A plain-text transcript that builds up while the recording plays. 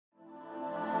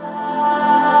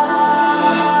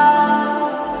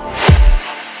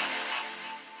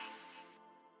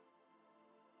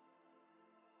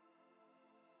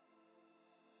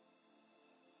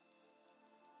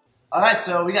All right,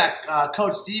 so we got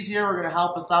Coach Steve here. We're going to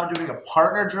help us out doing a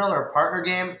partner drill or a partner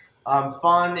game.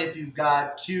 Fun if you've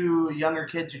got two younger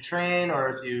kids who train, or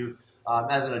if you,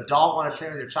 as an adult, want to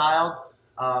train with your child.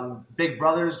 Big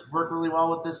brothers work really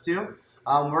well with this too.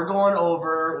 We're going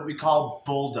over what we call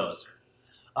Bulldozer.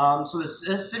 So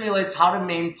this simulates how to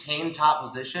maintain top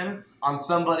position on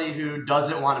somebody who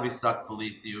doesn't want to be stuck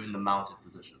beneath you in the mounted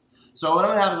position. So what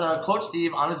I'm going to have is Coach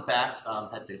Steve on his back,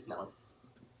 head facing that way.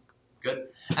 Good.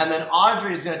 And then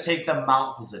Audrey is going to take the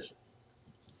mount position,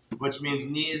 which means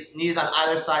knees on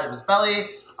either side of his belly,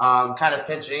 kind of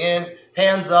pinching in,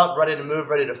 hands up, ready to move,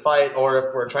 ready to fight, or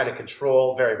if we're trying to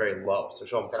control, very, very low. So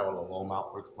show them kind of what a low mount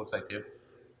looks like too.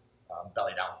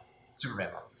 Belly down. Superman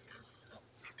mount.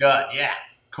 Good. Yeah.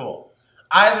 Cool.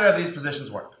 Either of these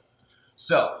positions work.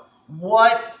 So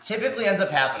what typically ends up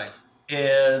happening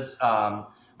is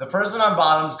the person on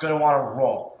bottom is going to want to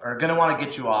roll, or going to want to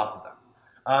get you off of them.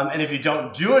 And if you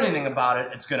don't do anything about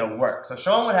it, it's going to work. So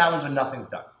show them what happens when nothing's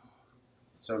done.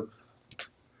 So,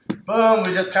 boom,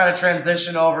 we just kind of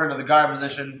transition over into the guard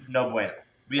position. No bueno.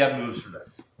 We have moves for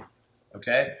this.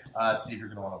 Okay? See if you're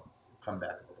going to want to come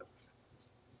back a little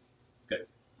bit.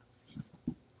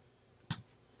 Good.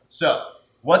 So,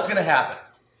 what's going to happen?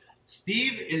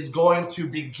 Steve is going to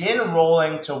begin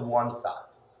rolling to one side.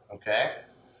 Okay?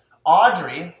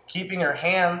 Audrey, keeping her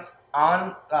hands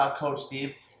on Coach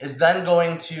Steve, is then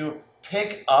going to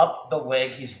pick up the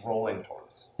leg he's rolling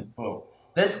towards. Boom.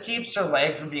 This keeps her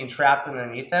leg from being trapped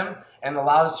underneath him and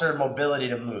allows her mobility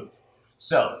to move.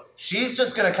 So she's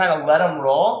just going to kind of let him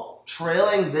roll,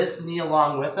 trailing this knee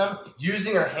along with him,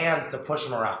 using her hands to push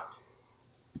him around.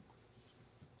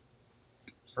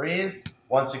 Freeze.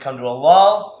 Once we come to a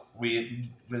lull, we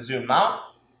resume mount.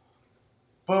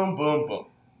 Boom, boom, boom.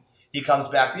 He comes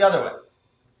back the other way.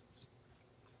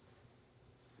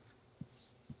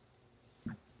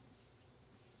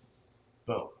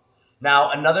 Boom.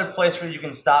 Now, another place where you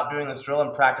can stop doing this drill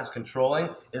and practice controlling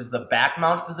is the back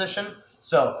mount position.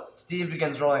 So Steve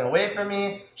begins rolling away from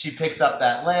me. She picks up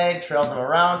that leg, trails him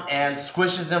around, and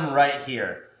squishes him right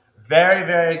here. Very,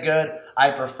 very good. I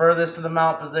prefer this to the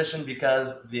mount position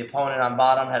because the opponent on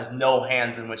bottom has no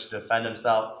hands in which to defend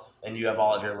himself, and you have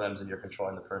all of your limbs and you're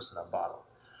controlling the person on bottom.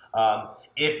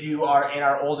 If you are in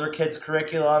our older kids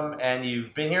curriculum and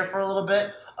you've been here for a little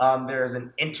bit, there is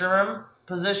an interim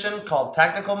position called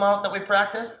technical mount that we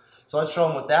practice. So let's show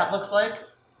him what that looks like.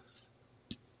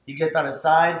 He gets on his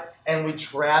side and we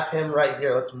trap him right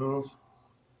here. Let's move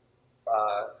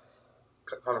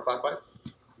counterclockwise.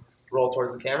 Roll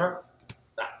towards the camera.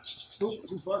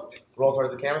 Roll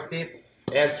towards the camera, Steve.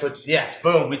 And switch. Yes,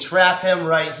 boom. We trap him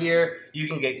right here. You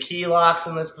can get key locks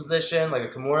in this position, like a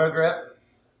Kimura grip.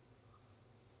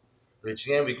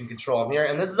 Reaching in, we can control him here.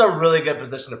 And this is a really good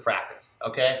position to practice,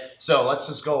 okay? So let's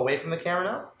just go away from the camera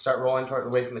now. Start rolling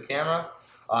away from the camera.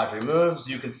 Audrey moves.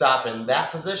 You can stop in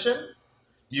that position.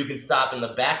 You can stop in the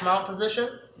back mount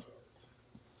position.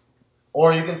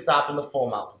 Or you can stop in the full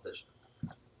mount position.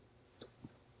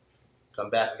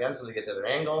 Come back again so we get the other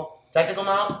angle. Technical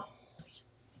mount.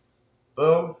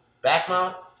 Boom. Back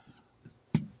mount.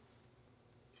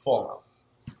 Full mount.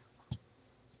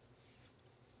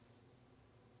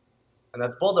 And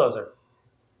that's Bulldozer.